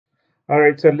All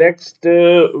right, so next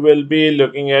we'll be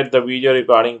looking at the video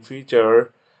recording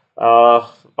feature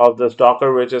of this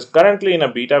Docker, which is currently in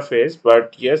a beta phase,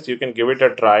 but yes, you can give it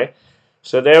a try.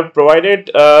 So they have provided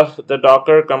the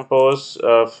Docker Compose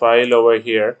file over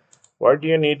here. What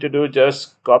you need to do,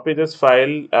 just copy this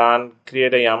file and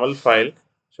create a YAML file.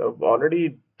 So I've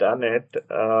already done it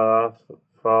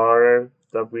for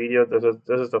the video. This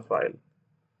is the file,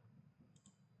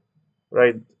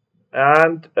 right?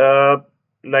 And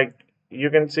like you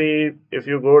can see, if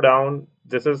you go down,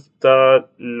 this is the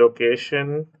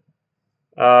location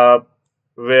uh,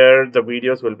 where the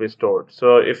videos will be stored.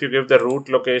 So if you give the root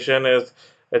location, is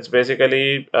it's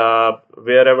basically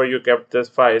wherever you kept this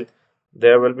file,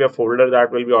 there will be a folder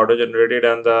that will be auto generated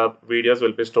and the videos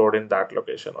will be stored in that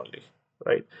location only,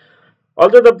 right?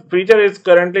 Although the feature is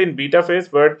currently in beta phase,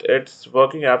 but it's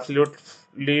working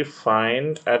absolutely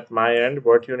fine at my end.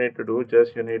 What you need to do,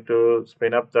 just you need to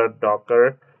spin up the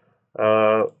Docker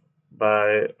uh,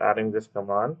 by adding this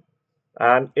command.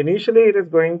 And initially, it is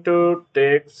going to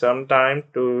take some time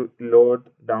to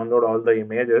download all the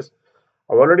images.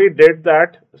 I've already did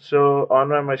that, so on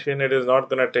my machine, it is not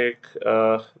going to take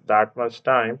that much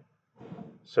time.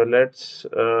 So let's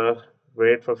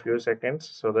wait for a few seconds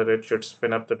so that it should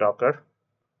spin up the Docker.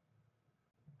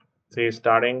 See,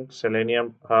 starting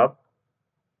Selenium Hub,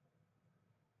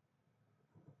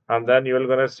 and then you're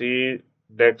gonna see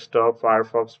desktop,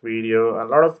 Firefox video, a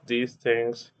lot of these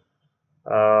things.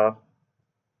 Uh,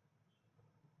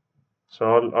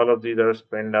 so all of these are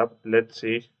spinned up. Let's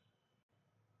see.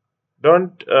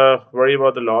 Don't worry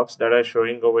about the logs that are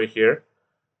showing over here.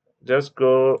 Just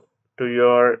go to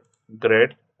your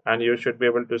grid, and you should be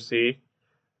able to see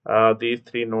these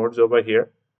three nodes over here,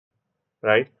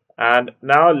 right? And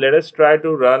now let us try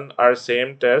to run our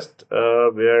same test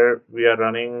where we are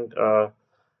running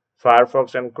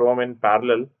Firefox and Chrome in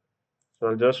parallel. So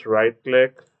I'll just right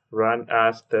click, run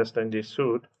as test ng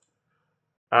suite.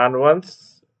 And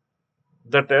once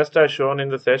the tests are shown in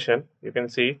the session, you can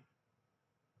see,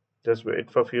 just wait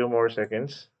for a few more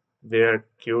seconds. They are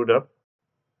queued up.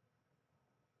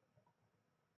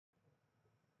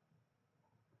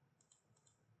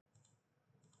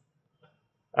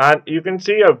 And you can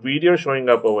see a video showing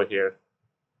up over here.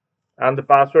 And the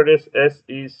password is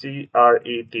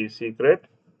SECRET, secret.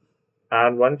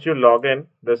 And once you log in,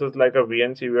 this is like a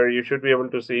VNC where you should be able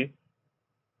to see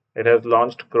it has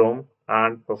launched Chrome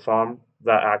and performed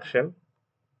the action.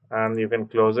 And you can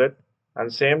close it.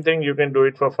 And same thing, you can do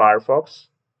it for Firefox.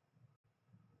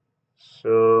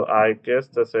 So I guess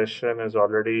the session is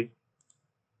already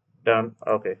done.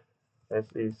 Okay.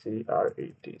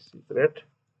 SECRET, secret.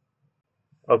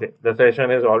 Okay, the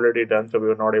session is already done, so we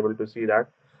were not able to see that.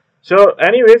 So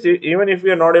anyways, even if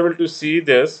we are not able to see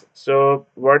this, so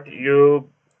what you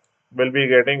will be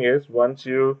getting is, once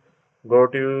you go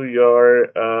to your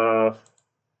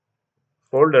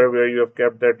folder where you have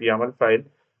kept that YAML file,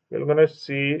 you're going to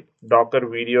see Docker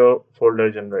video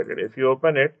folder generated. If you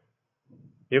open it,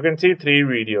 you can see three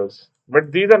videos,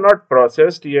 but these are not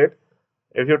processed yet.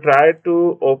 If you try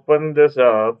to open this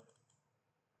up,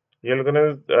 you're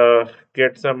gonna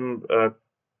get some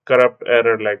corrupt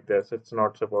error like this. It's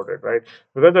not supported, right?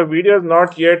 Because the video is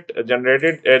not yet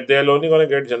generated. They're only gonna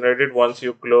get generated once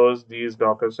you close these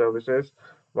Docker services.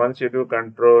 Once you do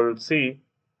Control C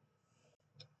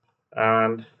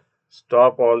and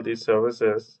stop all these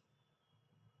services,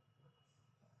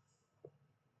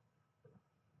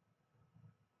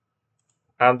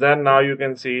 and then now you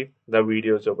can see the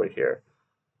videos over here.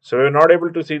 So we're not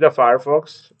able to see the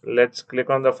Firefox. Let's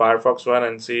click on the Firefox one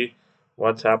and see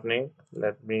what's happening.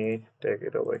 Let me take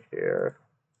it over here.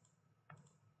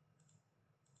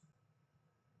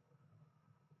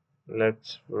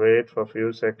 Let's wait for a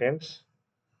few seconds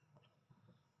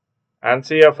and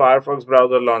see a Firefox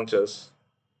browser launches,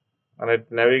 and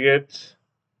it navigates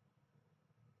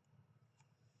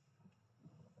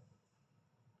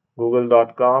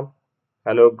google.com.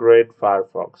 Hello, great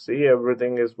Firefox. See,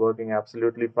 everything is working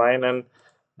absolutely fine, and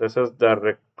this is the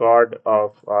record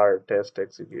of our test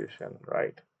execution,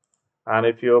 right? And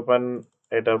if you open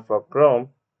it up for Chrome,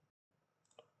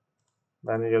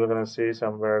 then you're going to see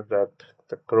somewhere that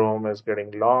the Chrome is getting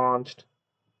launched,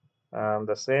 and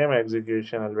the same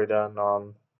execution will be done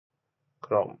on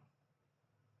Chrome,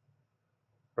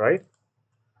 right?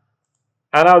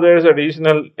 And now there is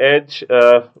additional edge,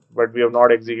 but we have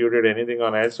not executed anything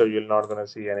on edge, so you're not going to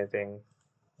see anything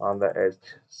on the edge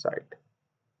side,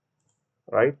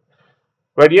 right?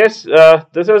 But yes,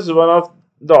 this is one of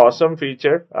the awesome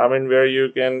feature. I mean, where you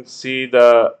can see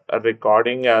the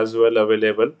recording as well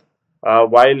available.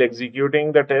 While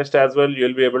executing the test as well,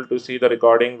 you'll be able to see the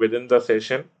recording within the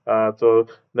session. So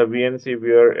the VNC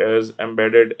viewer is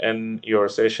embedded in your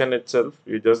session itself.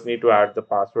 You just need to add the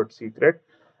password secret,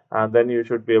 and then you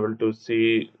should be able to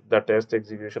see the test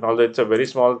execution. Although it's a very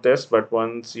small test, but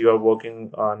once you are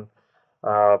working on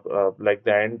like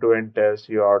the end-to-end test,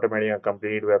 you're automating a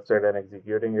complete website and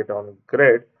executing it on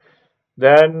Grid,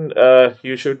 then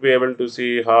you should be able to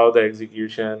see how the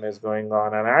execution is going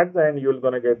on, and at the end you're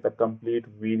going to get the complete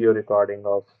video recording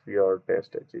of your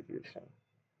test execution,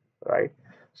 right?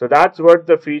 So that's what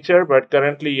the feature, but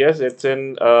currently yes, it's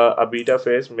in a beta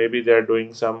phase. Maybe they're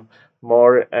doing some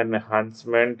more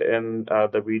enhancement in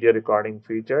the video recording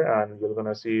feature, and you're going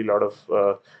to see a lot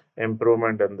of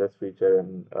improvement in this feature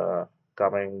in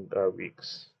coming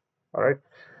weeks. All right,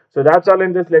 so that's all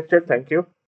in this lecture. Thank you.